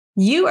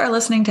You are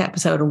listening to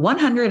episode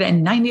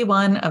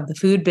 191 of the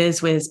Food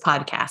Biz Wiz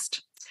podcast.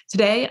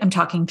 Today, I'm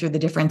talking through the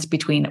difference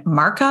between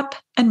markup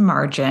and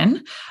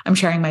margin. I'm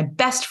sharing my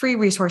best free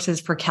resources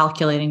for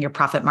calculating your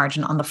profit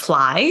margin on the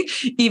fly,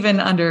 even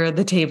under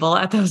the table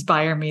at those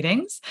buyer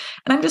meetings.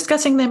 And I'm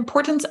discussing the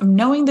importance of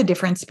knowing the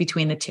difference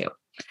between the two.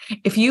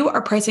 If you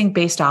are pricing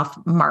based off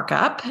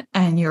markup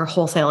and your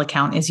wholesale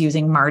account is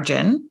using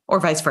margin or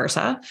vice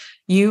versa,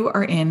 you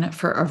are in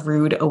for a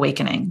rude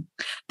awakening.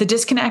 The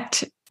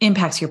disconnect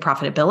impacts your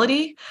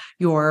profitability,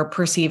 your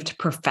perceived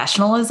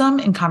professionalism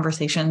in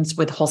conversations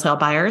with wholesale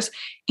buyers,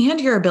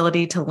 and your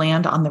ability to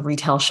land on the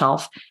retail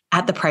shelf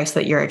at the price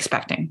that you're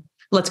expecting.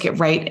 Let's get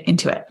right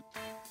into it.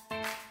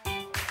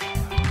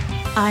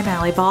 I'm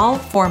Allie Ball,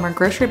 former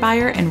grocery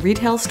buyer and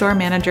retail store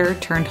manager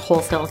turned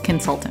wholesale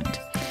consultant.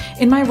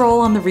 In my role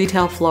on the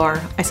retail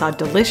floor, I saw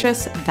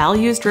delicious,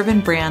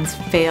 values-driven brands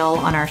fail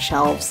on our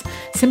shelves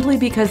simply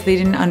because they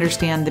didn't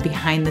understand the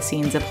behind the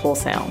scenes of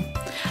wholesale.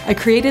 I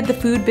created the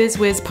Food Biz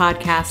Wiz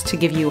podcast to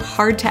give you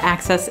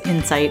hard-to-access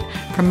insight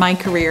from my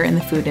career in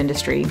the food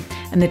industry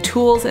and the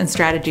tools and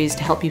strategies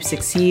to help you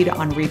succeed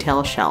on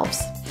retail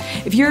shelves.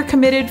 If you're a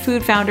committed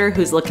food founder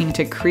who's looking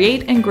to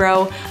create and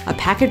grow a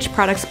packaged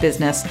products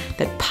business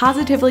that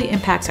positively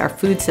impacts our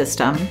food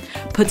system,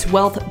 puts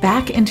wealth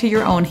back into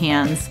your own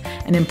hands,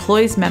 and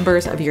employs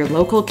members of your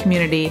local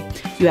community,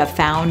 you have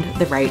found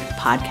the right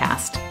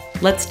podcast.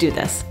 Let's do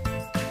this.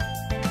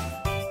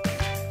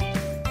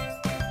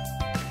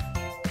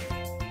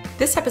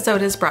 This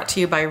episode is brought to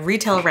you by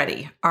Retail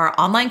Ready, our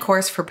online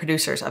course for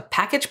producers of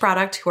packaged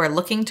product who are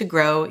looking to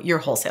grow your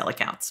wholesale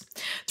accounts.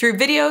 Through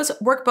videos,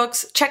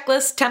 workbooks,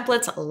 checklists,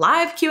 templates,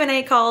 live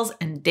Q&A calls,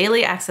 and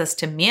daily access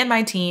to me and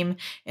my team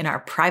in our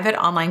private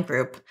online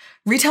group,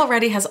 Retail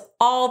Ready has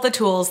all the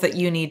tools that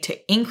you need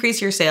to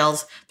increase your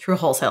sales through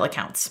wholesale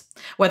accounts,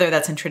 whether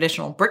that's in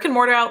traditional brick and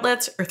mortar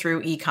outlets or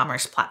through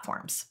e-commerce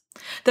platforms.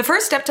 The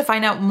first step to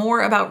find out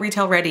more about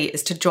Retail Ready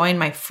is to join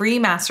my free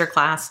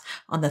masterclass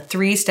on the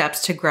 3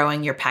 steps to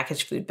growing your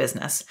packaged food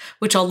business,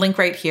 which I'll link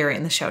right here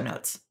in the show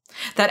notes.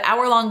 That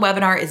hour-long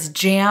webinar is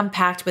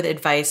jam-packed with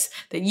advice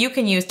that you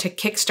can use to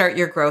kickstart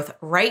your growth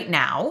right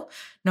now,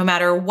 no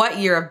matter what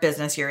year of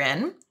business you're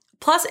in,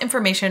 plus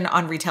information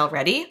on Retail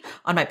Ready,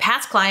 on my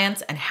past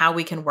clients, and how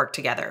we can work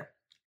together.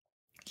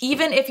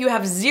 Even if you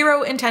have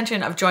zero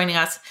intention of joining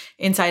us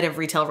inside of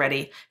Retail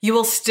Ready, you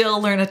will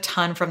still learn a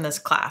ton from this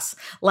class,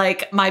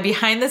 like my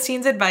behind the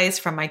scenes advice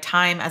from my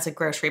time as a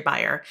grocery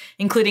buyer,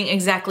 including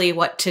exactly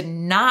what to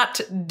not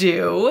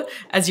do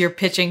as you're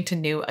pitching to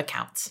new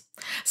accounts.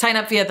 Sign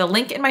up via the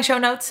link in my show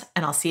notes,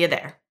 and I'll see you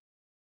there.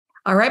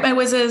 All right, my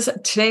whizzes,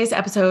 today's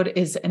episode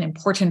is an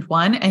important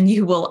one, and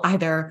you will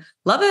either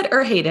love it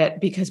or hate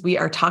it because we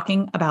are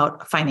talking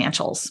about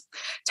financials.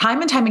 Time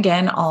and time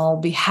again, I'll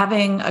be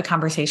having a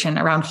conversation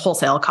around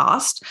wholesale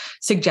cost,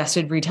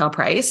 suggested retail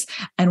price,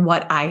 and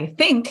what I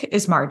think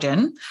is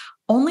margin,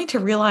 only to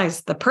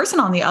realize the person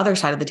on the other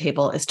side of the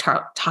table is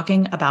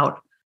talking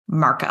about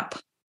markup.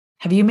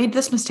 Have you made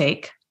this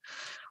mistake?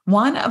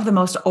 One of the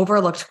most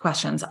overlooked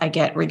questions I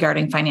get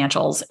regarding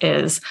financials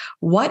is,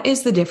 what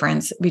is the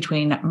difference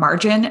between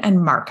margin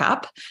and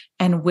markup,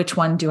 and which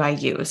one do I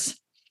use?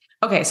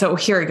 Okay, so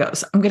here it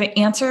goes. I'm going to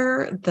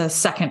answer the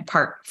second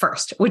part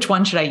first. Which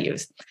one should I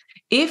use?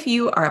 If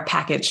you are a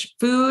packaged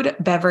food,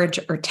 beverage,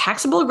 or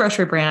taxable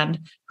grocery brand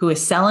who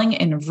is selling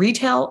in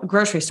retail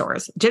grocery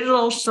stores,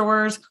 digital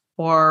stores,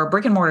 or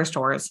brick and mortar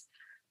stores,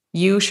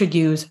 you should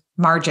use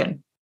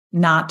margin,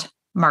 not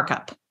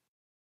markup.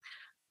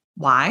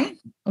 Why?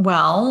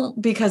 Well,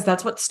 because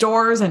that's what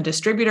stores and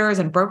distributors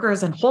and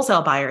brokers and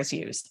wholesale buyers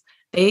use.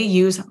 They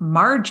use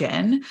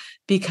margin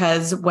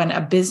because when a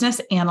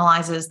business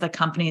analyzes the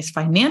company's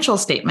financial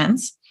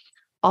statements,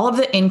 all of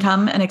the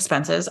income and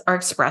expenses are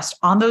expressed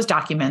on those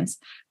documents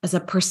as a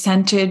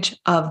percentage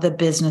of the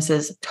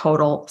business's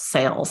total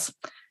sales.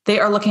 They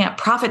are looking at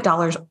profit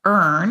dollars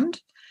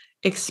earned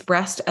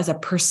expressed as a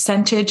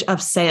percentage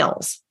of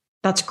sales.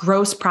 That's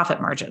gross profit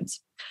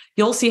margins.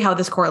 You'll see how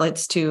this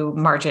correlates to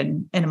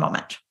margin in a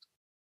moment.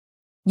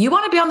 You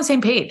want to be on the same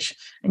page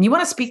and you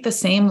want to speak the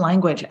same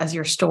language as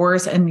your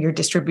stores and your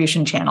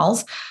distribution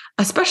channels,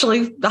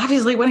 especially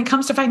obviously when it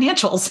comes to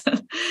financials.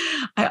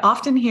 I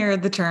often hear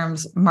the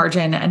terms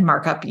margin and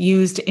markup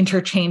used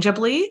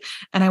interchangeably,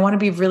 and I want to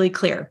be really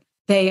clear.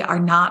 They are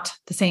not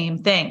the same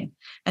thing,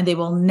 and they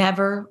will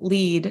never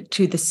lead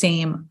to the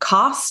same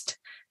cost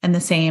and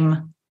the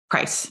same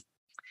price.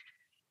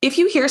 If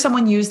you hear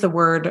someone use the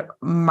word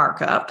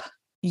markup,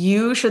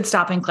 you should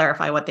stop and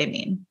clarify what they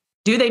mean.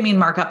 Do they mean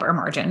markup or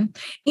margin?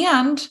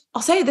 And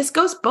I'll say this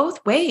goes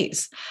both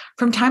ways.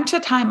 From time to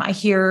time, I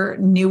hear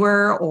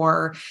newer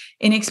or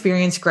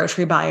inexperienced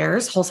grocery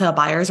buyers, wholesale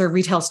buyers, or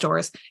retail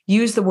stores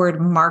use the word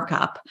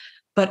markup,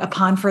 but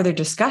upon further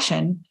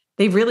discussion,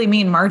 they really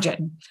mean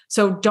margin.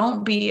 So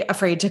don't be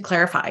afraid to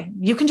clarify.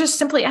 You can just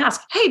simply ask,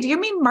 hey, do you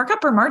mean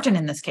markup or margin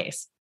in this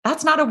case?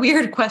 That's not a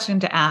weird question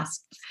to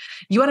ask.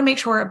 You want to make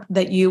sure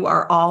that you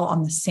are all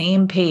on the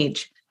same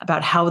page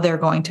about how they're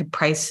going to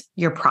price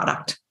your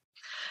product.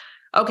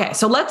 Okay,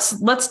 so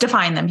let's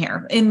define them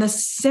here. In the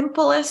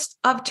simplest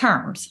of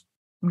terms,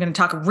 I'm going to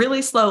talk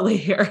really slowly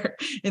here.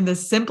 In the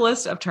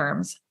simplest of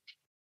terms,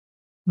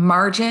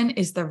 margin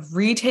is the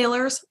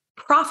retailer's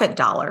profit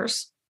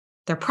dollars,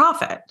 their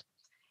profit,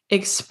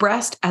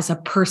 expressed as a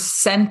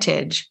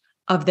percentage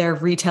of their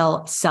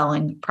retail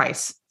selling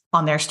price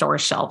on their store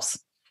shelves.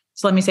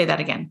 So let me say that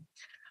again.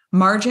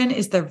 Margin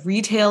is the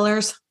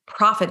retailer's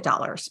profit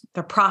dollars,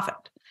 their profit,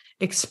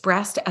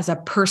 expressed as a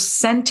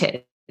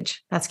percentage.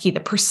 That's key,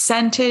 the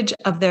percentage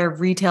of their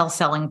retail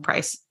selling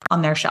price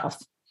on their shelf.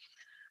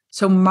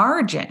 So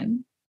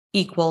margin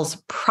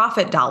equals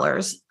profit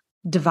dollars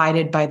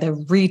divided by the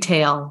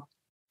retail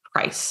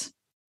price.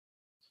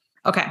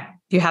 Okay,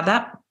 do you have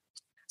that?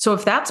 So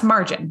if that's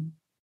margin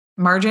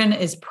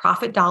is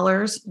profit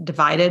dollars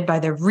divided by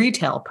the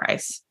retail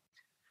price.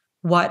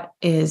 What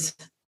is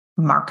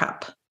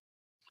markup?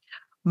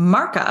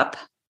 Markup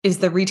is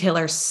the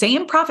retailer's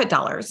same profit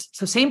dollars,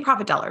 so same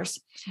profit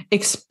dollars,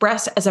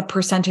 expressed as a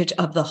percentage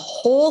of the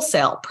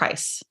wholesale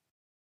price,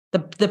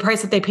 the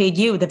price that they paid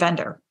you, the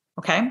vendor,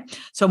 okay?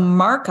 So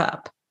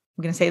markup,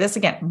 I'm going to say this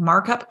again,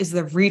 markup is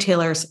the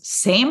retailer's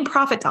same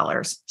profit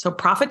dollars, so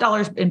profit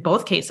dollars in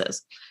both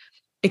cases,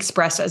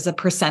 expressed as a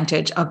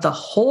percentage of the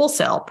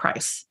wholesale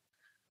price,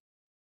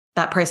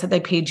 that price that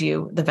they paid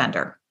you, the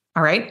vendor,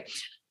 all right?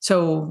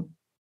 So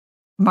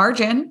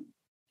margin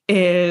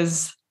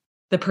is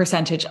the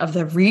percentage of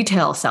the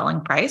retail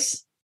selling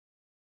price,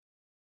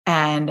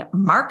 and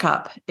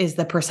markup is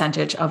the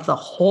percentage of the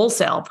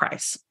wholesale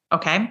price.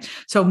 Okay.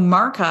 So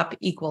markup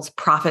equals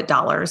profit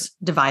dollars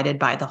divided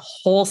by the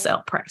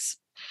wholesale price.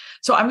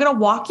 So I'm going to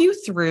walk you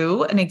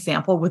through an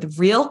example with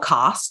real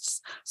costs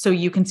so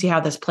you can see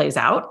how this plays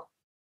out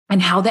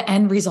and how the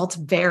end results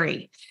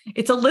vary.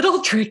 It's a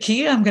little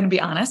tricky, I'm going to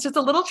be honest. It's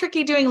a little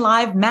tricky doing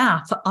live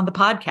math on the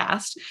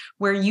podcast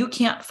where you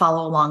can't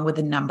follow along with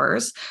the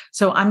numbers.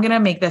 So I'm going to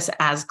make this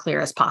as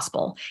clear as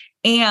possible.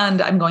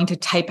 And I'm going to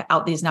type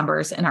out these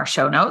numbers in our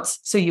show notes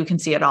so you can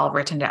see it all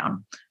written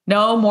down.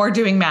 No more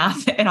doing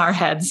math in our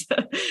heads.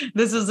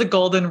 This is a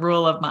golden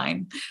rule of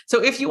mine.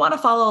 So if you want to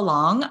follow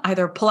along,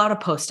 either pull out a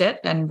Post-it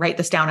and write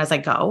this down as I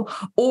go,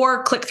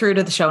 or click through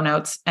to the show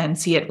notes and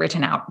see it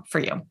written out for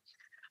you.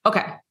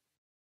 Okay.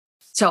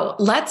 So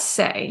let's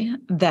say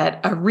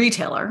that a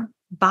retailer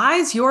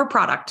buys your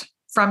product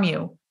from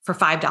you for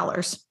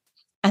 $5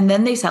 and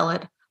then they sell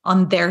it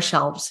on their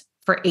shelves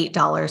for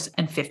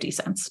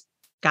 $8.50.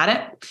 Got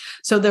it?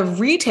 So the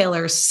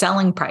retailer's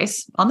selling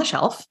price on the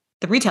shelf,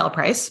 the retail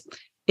price,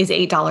 is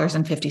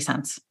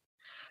 $8.50.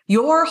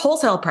 Your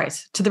wholesale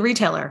price to the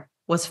retailer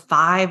was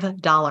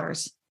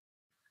 $5.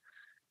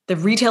 The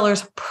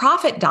retailer's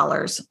profit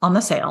dollars on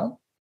the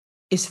sale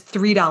is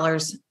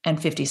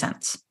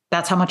 $3.50.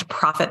 That's how much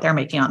profit they're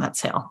making on that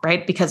sale,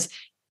 right? Because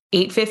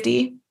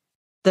 $8.50,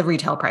 the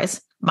retail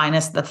price,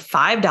 minus the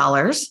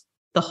 $5,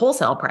 the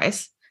wholesale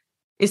price,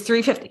 is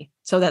 $3.50.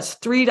 So that's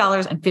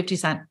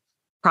 $3.50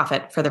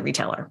 profit for the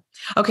retailer.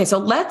 Okay, so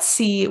let's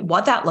see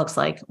what that looks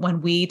like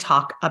when we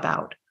talk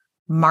about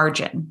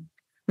margin.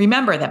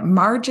 Remember that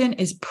margin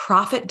is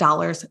profit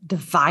dollars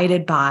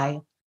divided by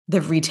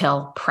the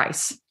retail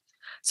price.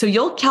 So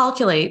you'll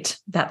calculate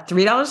that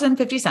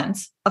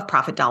 $3.50 of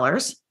profit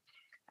dollars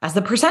as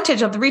the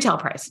percentage of the retail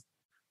price.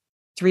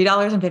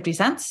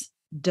 $3.50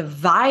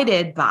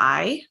 divided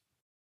by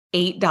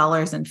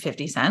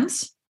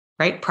 $8.50,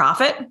 right?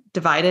 Profit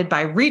divided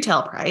by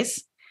retail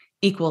price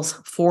equals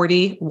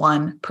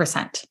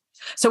 41%.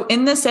 So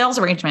in this sales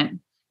arrangement,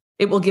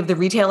 it will give the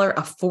retailer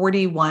a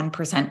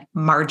 41%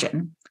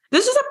 margin.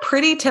 This is a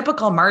pretty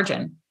typical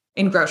margin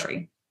in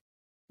grocery.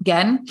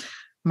 Again,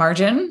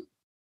 margin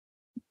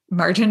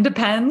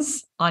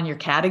depends on your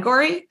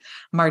category.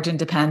 Margin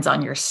depends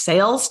on your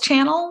sales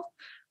channel,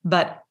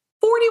 but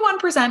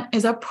 41%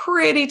 is a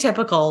pretty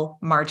typical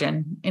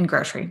margin in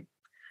grocery.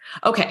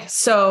 Okay,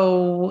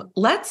 so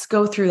let's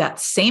go through that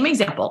same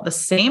example, the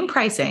same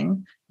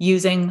pricing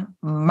using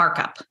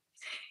markup.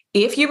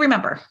 If you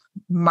remember,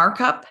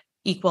 markup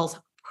equals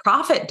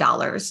profit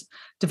dollars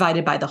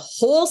divided by the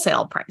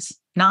wholesale price,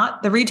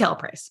 not the retail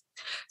price.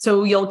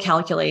 So you'll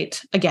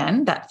calculate,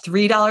 again, that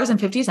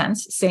 $3.50,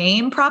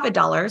 same profit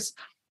dollars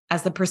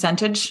as the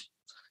percentage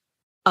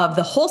of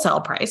the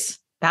wholesale price.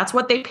 That's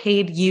what they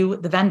paid you,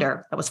 the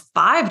vendor. That was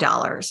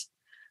 $5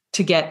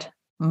 to get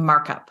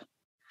markup.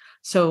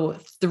 So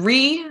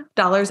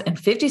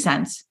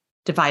 $3.50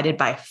 divided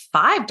by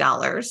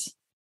 $5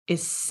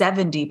 is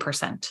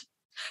 70%.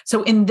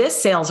 So in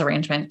this sales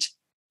arrangement,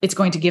 it's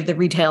going to give the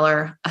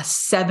retailer a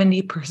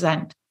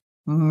 70%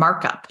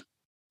 markup.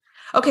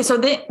 Okay,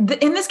 so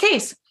in this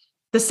case,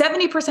 the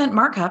 70%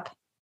 markup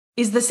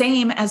is the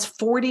same as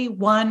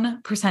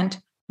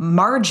 41%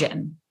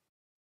 margin.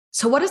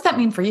 So what does that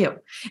mean for you?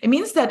 It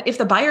means that if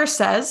the buyer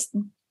says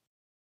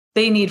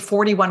they need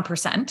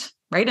 41%,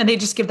 right? And they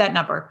just give that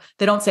number.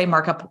 They don't say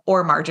markup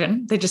or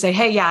margin. They just say,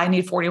 hey, yeah, I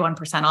need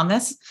 41% on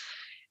this.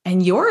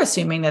 And you're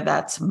assuming that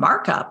that's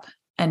markup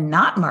and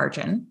not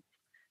margin,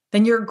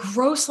 then you're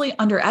grossly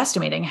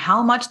underestimating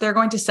how much they're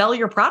going to sell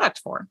your product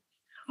for.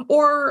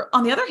 Or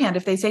on the other hand,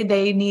 if they say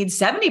they need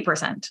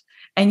 70%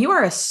 and you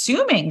are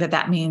assuming that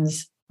that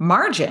means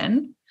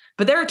margin,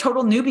 but they're a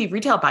total newbie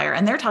retail buyer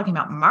and they're talking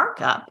about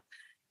markup,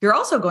 you're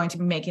also going to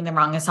be making the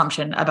wrong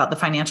assumption about the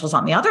financials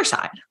on the other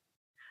side.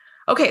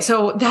 Okay,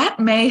 so that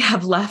may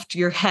have left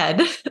your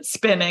head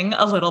spinning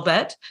a little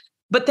bit,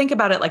 but think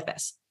about it like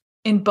this.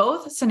 In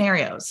both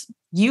scenarios,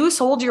 you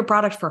sold your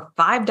product for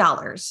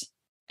 $5.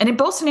 And in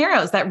both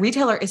scenarios, that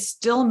retailer is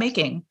still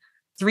making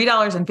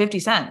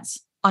 $3.50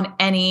 on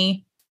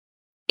any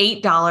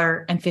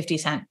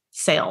 $8.50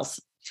 sales.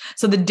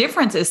 So the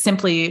difference is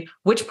simply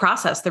which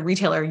process the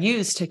retailer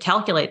used to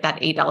calculate that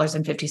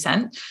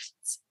 $8.50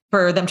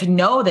 for them to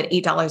know that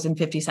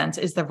 $8.50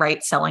 is the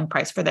right selling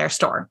price for their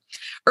store.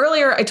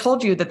 Earlier, I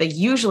told you that they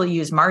usually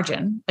use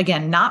margin,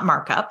 again, not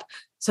markup.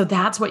 So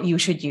that's what you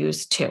should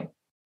use too.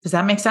 Does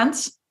that make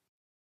sense?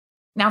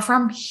 Now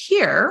from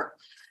here,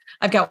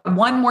 I've got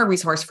one more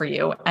resource for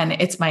you, and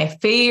it's my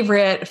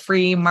favorite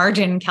free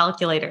margin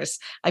calculators.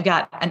 I've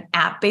got an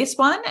app-based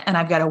one and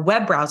I've got a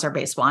web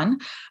browser-based one,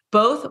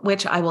 both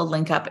which I will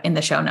link up in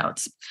the show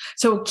notes.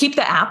 So keep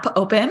the app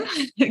open,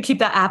 keep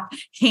the app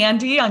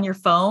handy on your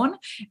phone.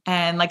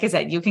 And like I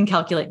said, you can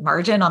calculate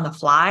margin on the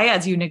fly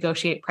as you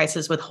negotiate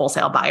prices with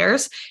wholesale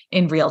buyers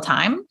in real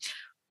time.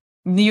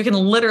 You can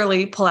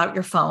literally pull out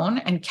your phone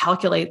and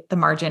calculate the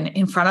margin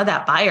in front of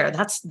that buyer.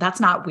 That's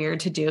not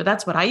weird to do.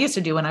 That's what I used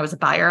to do when I was a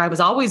buyer. I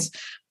was always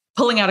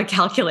pulling out a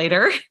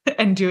calculator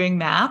and doing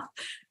math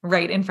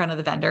right in front of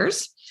the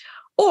vendors.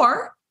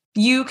 Or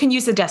you can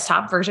use the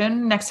desktop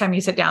version next time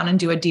you sit down and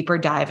do a deeper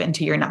dive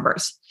into your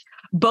numbers.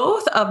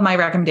 Both of my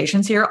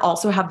recommendations here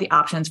also have the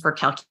options for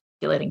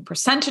calculating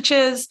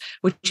percentages,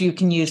 which you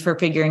can use for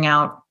figuring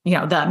out,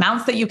 the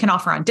amounts that you can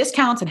offer on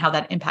discounts and how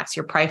that impacts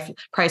your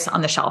price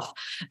on the shelf.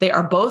 They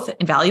are both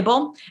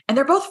invaluable and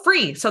they're both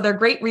free. So they're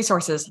great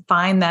resources.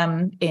 Find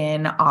them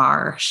in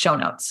our show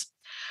notes.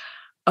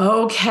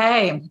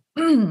 Okay.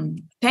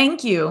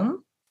 Thank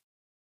you.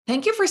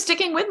 Thank you for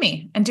sticking with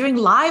me and doing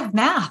live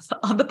math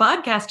on the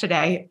podcast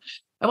today.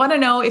 I want to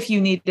know if you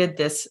needed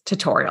this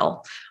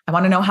tutorial. I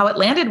want to know how it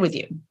landed with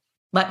you.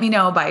 Let me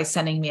know by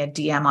sending me a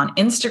DM on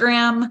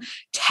Instagram,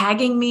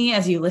 tagging me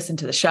as you listen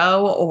to the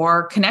show,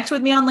 or connect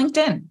with me on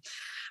LinkedIn.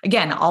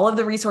 Again, all of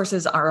the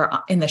resources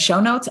are in the show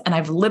notes, and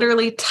I've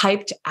literally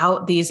typed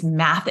out these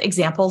math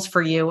examples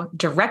for you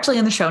directly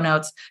in the show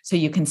notes so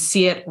you can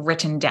see it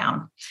written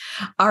down.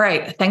 All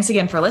right. Thanks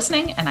again for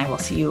listening, and I will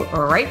see you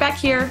right back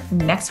here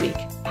next week.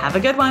 Have a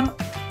good one.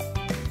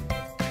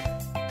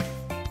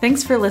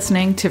 Thanks for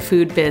listening to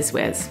Food Biz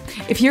Wiz.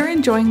 If you're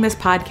enjoying this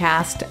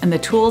podcast and the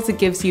tools it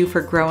gives you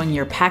for growing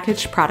your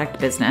packaged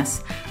product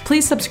business,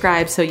 please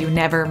subscribe so you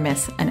never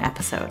miss an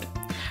episode.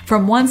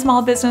 From one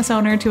small business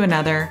owner to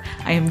another,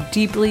 I am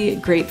deeply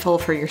grateful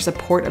for your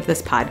support of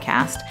this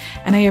podcast,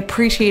 and I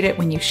appreciate it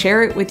when you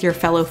share it with your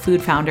fellow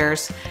food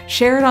founders,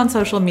 share it on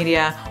social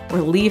media,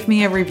 or leave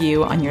me a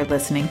review on your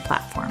listening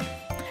platform.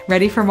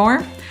 Ready for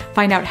more?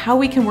 Find out how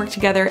we can work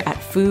together at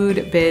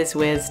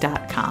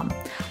foodbizwiz.com.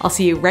 I'll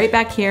see you right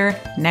back here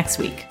next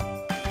week.